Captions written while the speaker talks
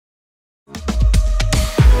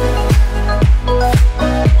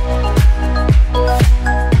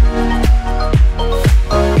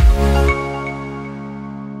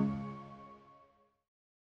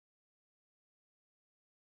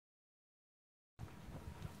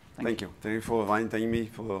Thank you. Thank you for inviting me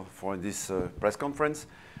for this press conference.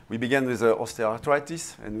 We began with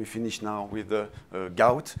osteoarthritis, and we finish now with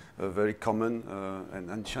gout, a very common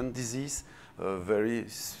and ancient disease, very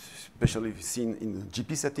especially seen in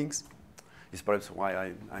GP settings. Is perhaps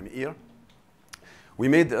why I'm here. We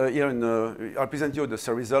made here I present you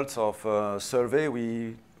the results of a survey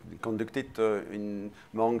we conducted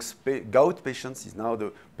amongst gout patients. Is now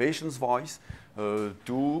the patient's voice.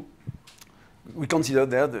 We consider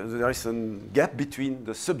that there is a gap between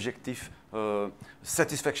the subjective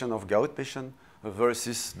satisfaction of gout patient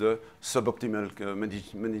versus the suboptimal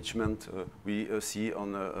management we see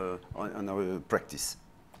on our practice.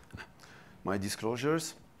 My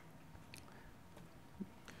disclosures.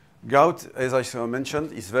 Gout, as I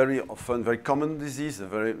mentioned, is very often very common disease,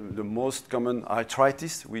 the most common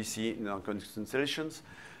arthritis we see in our consultations.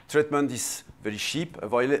 Treatment is very cheap,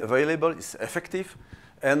 available, is effective,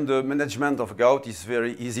 and the management of gout is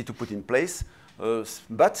very easy to put in place.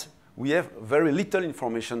 But we have very little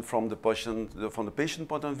information from the patient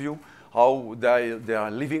point of view, how they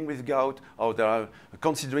are living with gout, how they are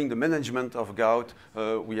considering the management of gout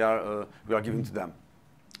we are giving to them.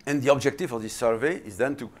 And the objective of this survey is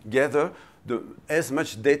then to gather as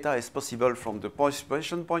much data as possible from the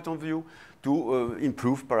patient point of view to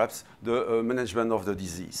improve perhaps the management of the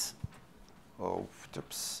disease.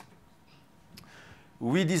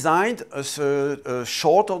 We designed a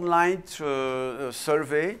short online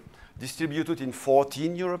survey distributed in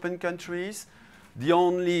 14 European countries. The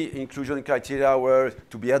only inclusion criteria were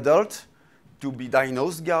to be adult, to be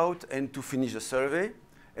diagnosed gout, and to finish the survey.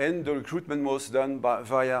 And the recruitment was done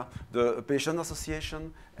via the patient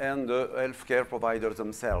association and the healthcare providers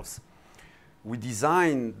themselves. We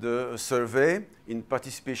designed the survey in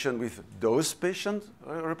participation with those patient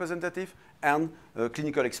representatives and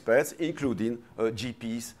clinical experts, including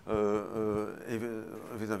GPs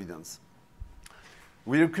with evidence.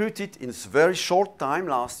 We recruited in a very short time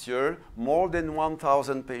last year more than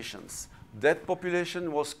 1,000 patients. That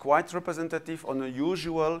population was quite representative on a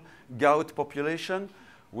usual gout population,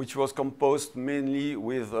 which was composed mainly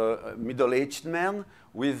with middle-aged men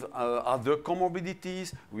with other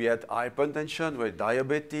comorbidities. We had hypertension, we had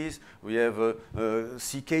diabetes, we have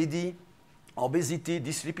CKD, obesity,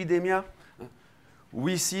 dyslipidemia.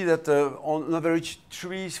 We see that on average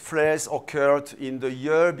 3 flares occurred in the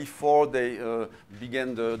year before they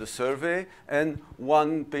began the survey, and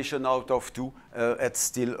 1 patient out of 2 had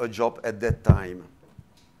still a job at that time.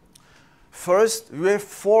 First, we have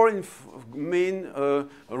 4 main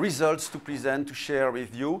results to present, to share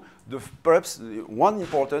with you. Perhaps one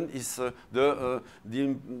important is the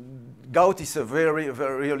gout is really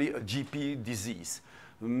a GP disease.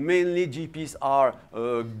 Mainly GPs are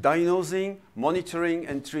diagnosing, monitoring,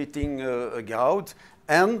 and treating gout,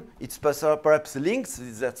 and it's perhaps linked,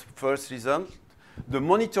 that's the first reason. The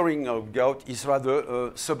monitoring of gout is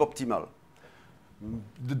rather suboptimal.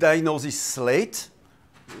 The diagnosis is late.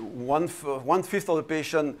 One-fifth of the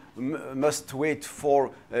patient must wait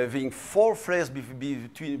for having 4 flares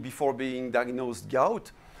before being diagnosed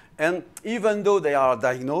gout. And even though they are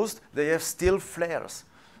diagnosed, they have still flares.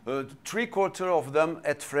 3/4 of them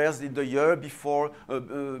had flares in the year before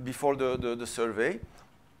the survey.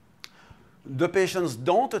 The patients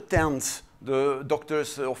don't attend the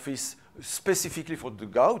doctor's office specifically for the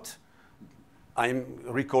gout. I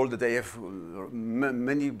recall that they have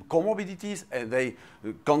many comorbidities, and they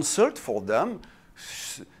consult for them,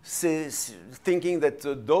 thinking that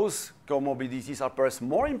those comorbidities are perhaps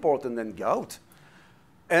more important than gout.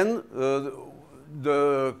 And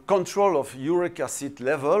the control of uric acid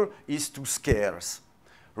level is too scarce.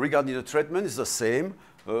 Regarding the treatment, it's the same.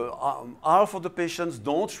 Half of the patients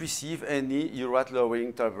don't receive any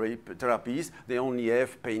urate-lowering therapies. They only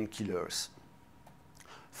have painkillers.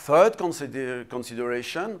 Third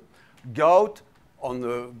consideration, gout, on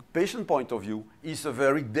the patient point of view, is a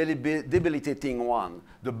very debilitating one.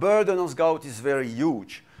 The burden of gout is very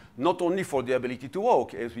huge, not only for the ability to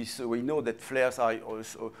walk, as we know that flares are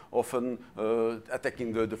also often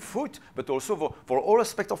attacking the foot, but also for all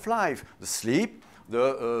aspects of life, the sleep,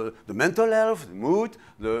 the mental health, the mood,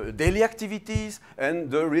 the daily activities, and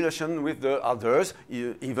the relation with the others,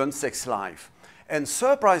 even sex life. And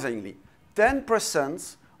surprisingly,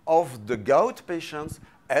 10% of the gout patients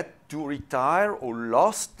had to retire or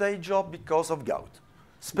lost their job because of gout,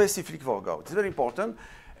 specifically for gout. It's very important.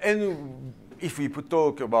 And if we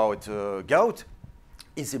talk about gout,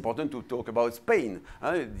 it's important to talk about pain.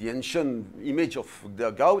 The ancient image of the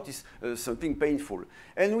gout is something painful.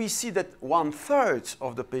 And we see that 1/3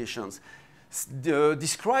 of the patients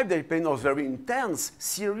describe their pain as very intense,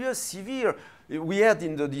 serious, severe. We had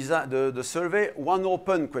in the survey one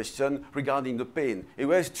open question regarding the pain. It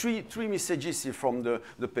was three messages from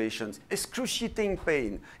the patients. Excruciating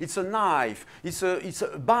pain. It's a knife. It's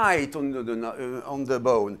a bite on the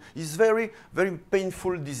bone. It's very, very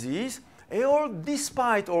painful disease. And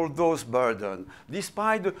despite all those burdens,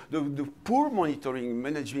 despite the poor monitoring,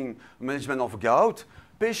 management of gout,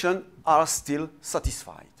 patients are still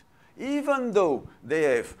satisfied. Even though they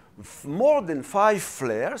have more than 5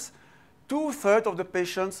 flares, 2/3 of the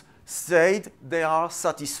patients said they are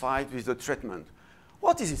satisfied with the treatment.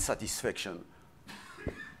 What is its satisfaction?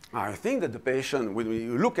 I think that the patient, when we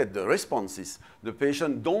look at the responses, the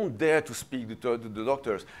patient don't dare to speak to the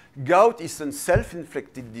doctors. Gout is a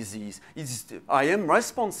self-inflicted disease. I am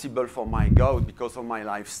responsible for my gout because of my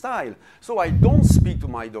lifestyle. So I don't speak to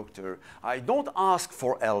my doctor. I don't ask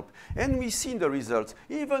for help. And we see the results.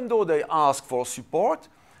 Even though they ask for support,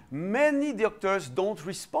 many doctors don't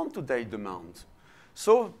respond to their demands.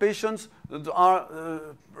 So patients are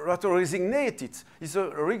rather resignated. It's a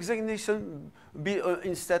resignation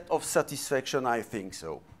instead of satisfaction, I think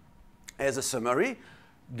so. As a summary,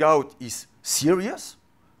 gout is serious.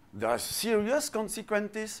 There are serious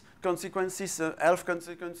consequences, health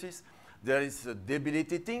consequences. There is a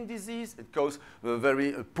debilitating disease. It causes a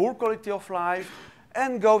very poor quality of life.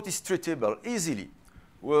 And gout is treatable easily.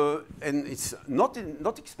 And it's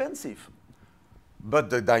not expensive. But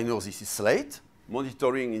the diagnosis is late.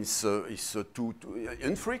 Monitoring is too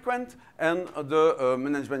infrequent, and the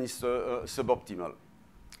management is suboptimal.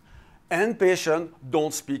 And patients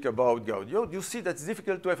don't speak about gout. You see that's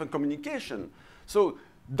difficult to have a communication. So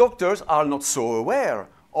doctors are not so aware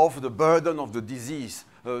of the burden of the disease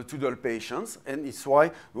to the patients, and it's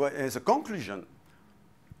why, as a conclusion,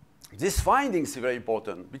 this finding is very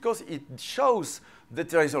important because it shows that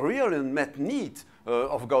there is a real unmet need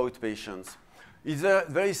of gout patients.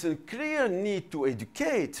 There is a clear need to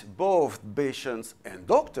educate both patients and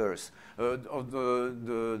doctors of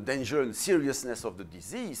the danger and seriousness of the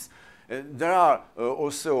disease. There are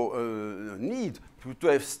also a need to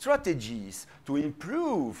have strategies to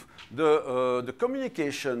improve the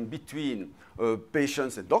communication between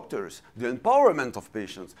patients and doctors, the empowerment of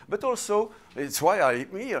patients, but also, it's why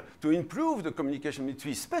I'm here, to improve the communication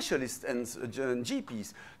between specialists and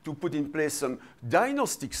GPs, to put in place some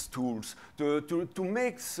diagnostics tools, to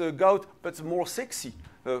make gout but more sexy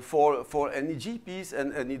for any GPs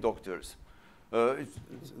and any doctors.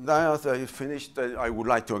 Now that I finished, I would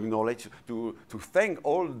like to acknowledge, to thank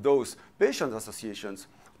all those patient associations.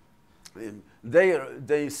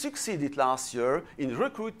 They succeeded last year in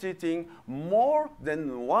recruiting more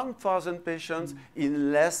than 1,000 patients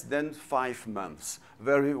in less than 5 months.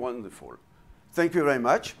 Very wonderful. Thank you very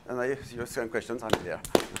much. And if you have some questions, I'm there.